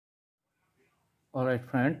Alright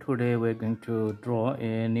friend, today we're going to draw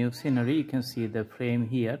a new scenery. You can see the frame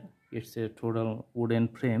here. It's a total wooden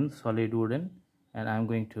frame, solid wooden, and I'm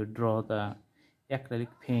going to draw the acrylic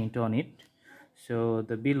paint on it. So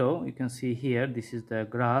the below you can see here, this is the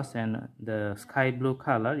grass and the sky blue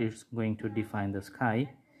color is going to define the sky.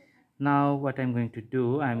 Now what I'm going to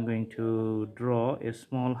do, I'm going to draw a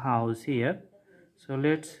small house here. So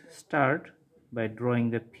let's start by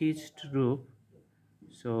drawing the pitched roof.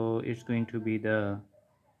 So it's going to be the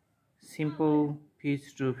simple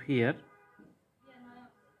pitched roof here.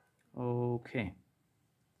 Okay,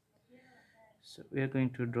 so we are going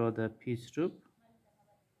to draw the pitched roof.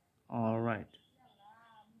 All right,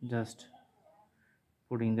 just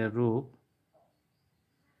putting the roof.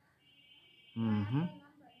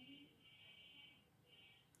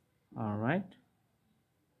 All right,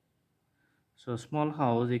 so small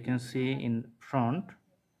house you can see in front.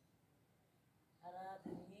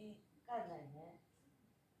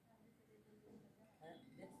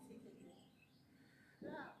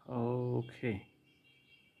 Okay,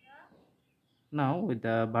 now with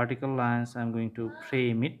the vertical lines I'm going to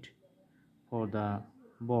frame it for the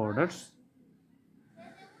borders.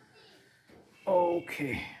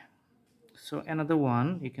 Okay, so another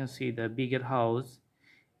one, you can see the bigger house,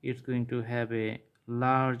 it's going to have a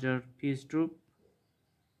larger pitched roof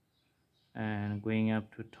and going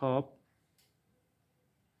up to top.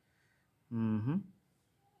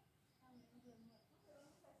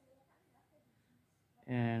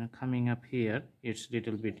 And coming up here, it's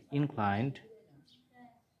little bit inclined.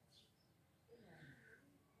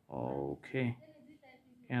 Okay,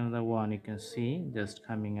 another one you can see just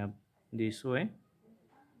coming up this way,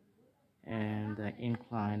 and the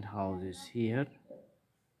inclined house is here.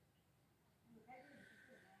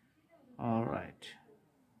 All right,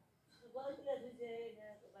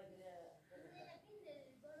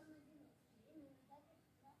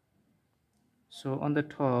 so on the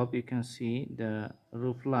top you can see the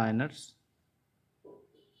roof liners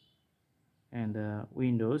and the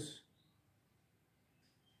windows.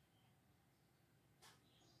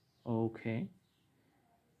 Okay,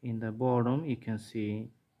 in the bottom you can see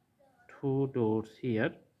two doors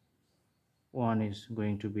here. One is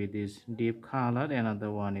going to be this deep color,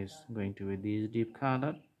 another one is going to be this deep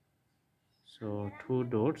color. So two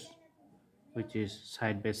doors which is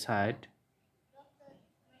side by side.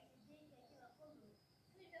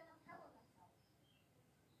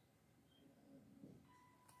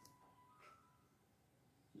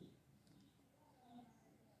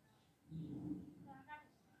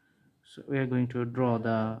 So we are going to draw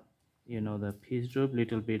the the pitched roof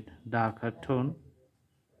little bit darker tone.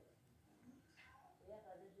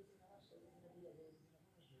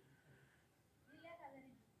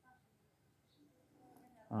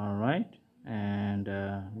 All right, and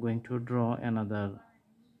going to draw another.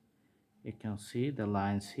 You can see the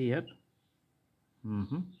lines here.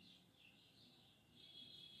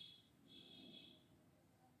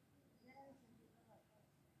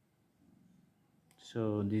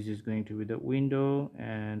 So this is going to be the window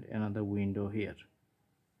and another window here.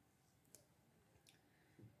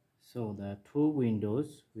 So the two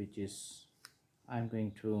windows, which is I'm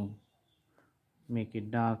going to make it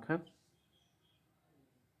darker.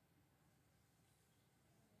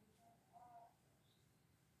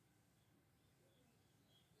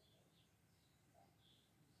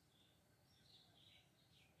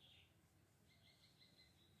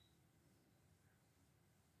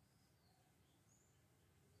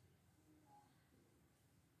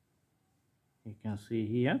 You can see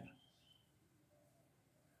here.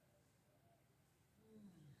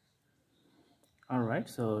 All right,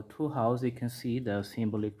 so two houses you can see the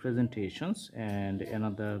symbolic presentations, and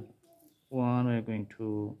another one we're going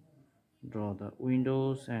to draw the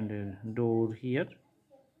windows and a door here.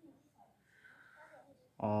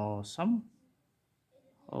 Awesome.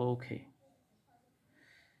 Okay,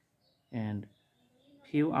 and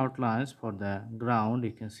few outlines for the ground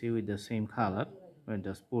you can see with the same color. We're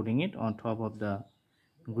just putting it on top of the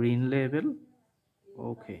green label.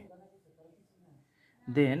 Okay,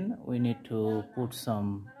 then we need to put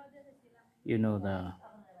some the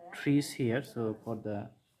trees here. So for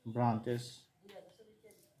the branches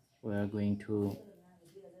we are going to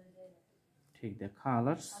take the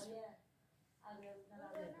colors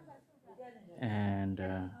and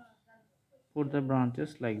put the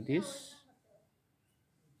branches like this.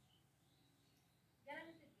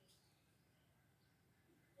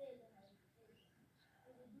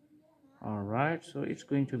 All right, so it's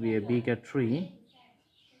going to be a bigger tree,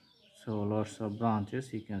 so lots of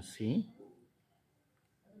branches you can see.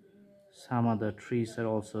 Some other trees are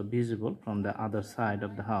also visible from the other side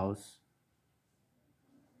of the house.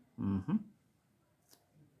 Mm-hmm.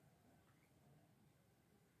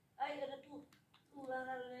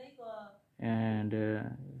 And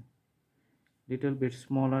little bit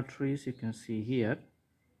smaller trees you can see here.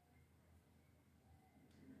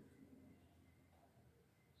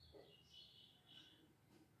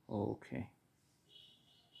 Okay.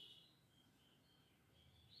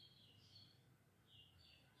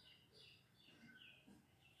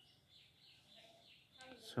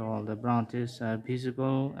 So all the branches are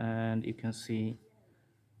visible and you can see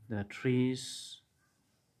the trees.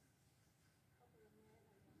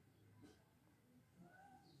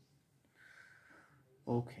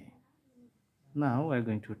 Okay. Now we're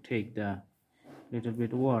going to take the little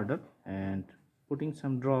bit water and putting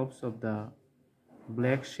some drops of the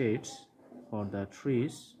black shades for the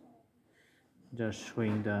trees, just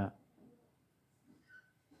showing the,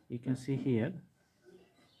 you can see here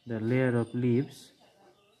the layer of leaves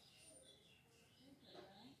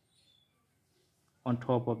on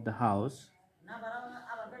top of the house.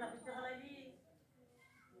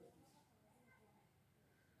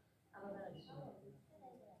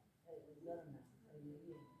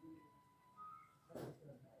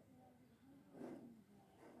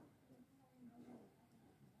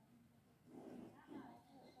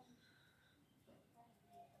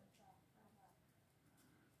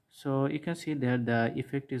 So you can see that the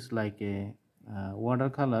effect is like a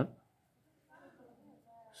watercolor.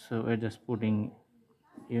 So we're just putting,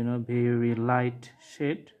 you know, very light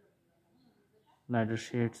shade, lighter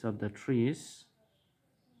shades of the trees.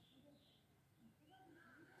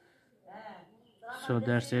 So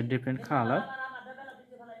that's a different color.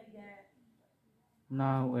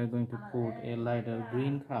 Now we're going to put a lighter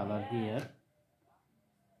green color here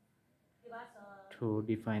to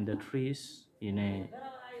define the trees in a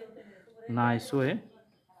nice way.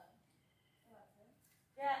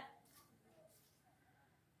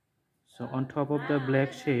 So on top of the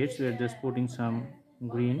black shades we're just putting some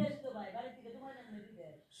green,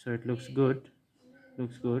 so it looks good.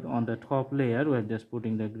 On the top layer we're just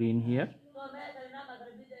putting the green here.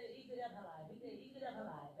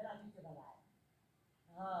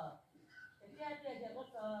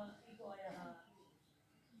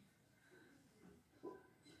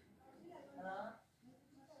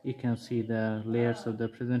 You can see the layers of the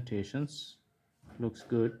presentations, looks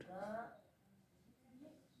good.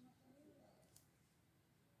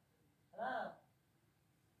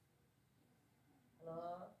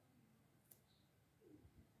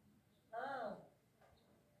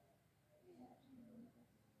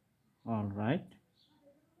 All right,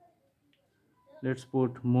 let's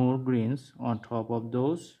put more greens on top of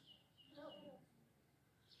those.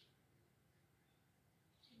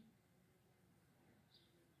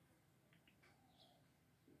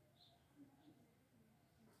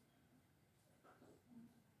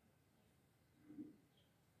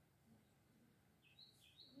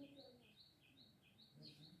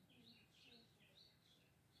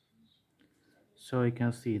 So you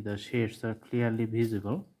can see the shades are clearly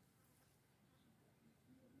visible,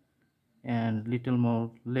 and little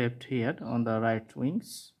more left here on the right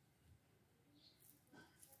wings.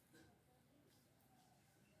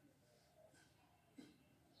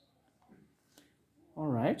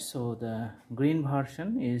 Alright, so the green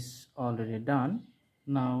version is already done.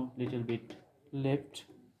 Now little bit left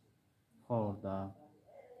for the,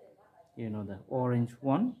 you know, the orange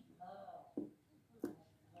one.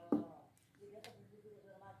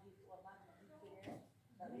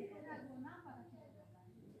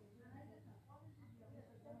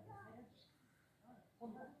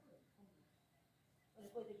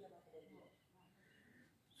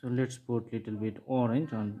 So let's put little bit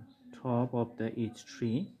orange on top of the each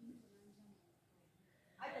tree.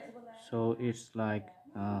 So it's like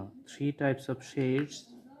 3 types of shades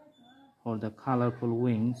for the colorful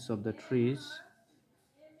wings of the trees.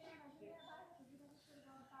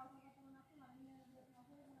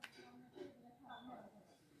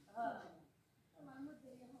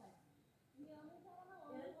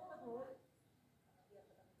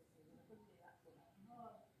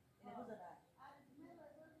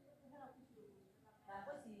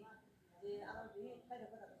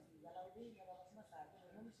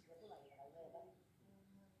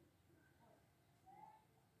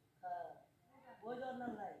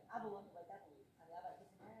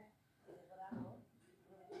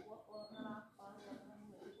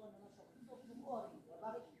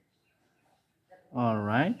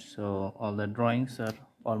 Alright, so all the drawings are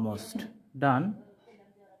almost done.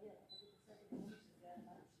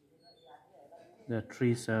 The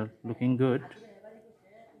trees are looking good.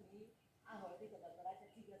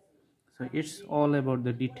 So it's all about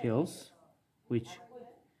the details which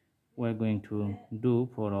we're going to do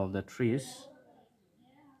for all the trees.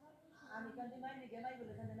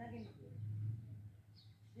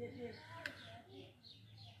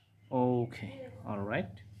 Okay, all right,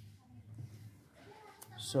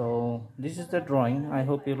 so this is the drawing. I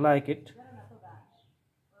hope you like it.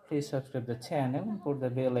 Please subscribe the channel and put the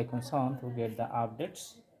bell icon on to get the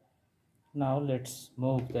updates. Now let's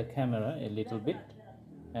move the camera a little bit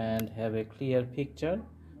and have a clear picture.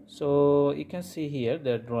 So you can see here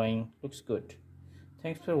the drawing looks good.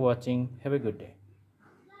 Thanks for watching. Have a good day.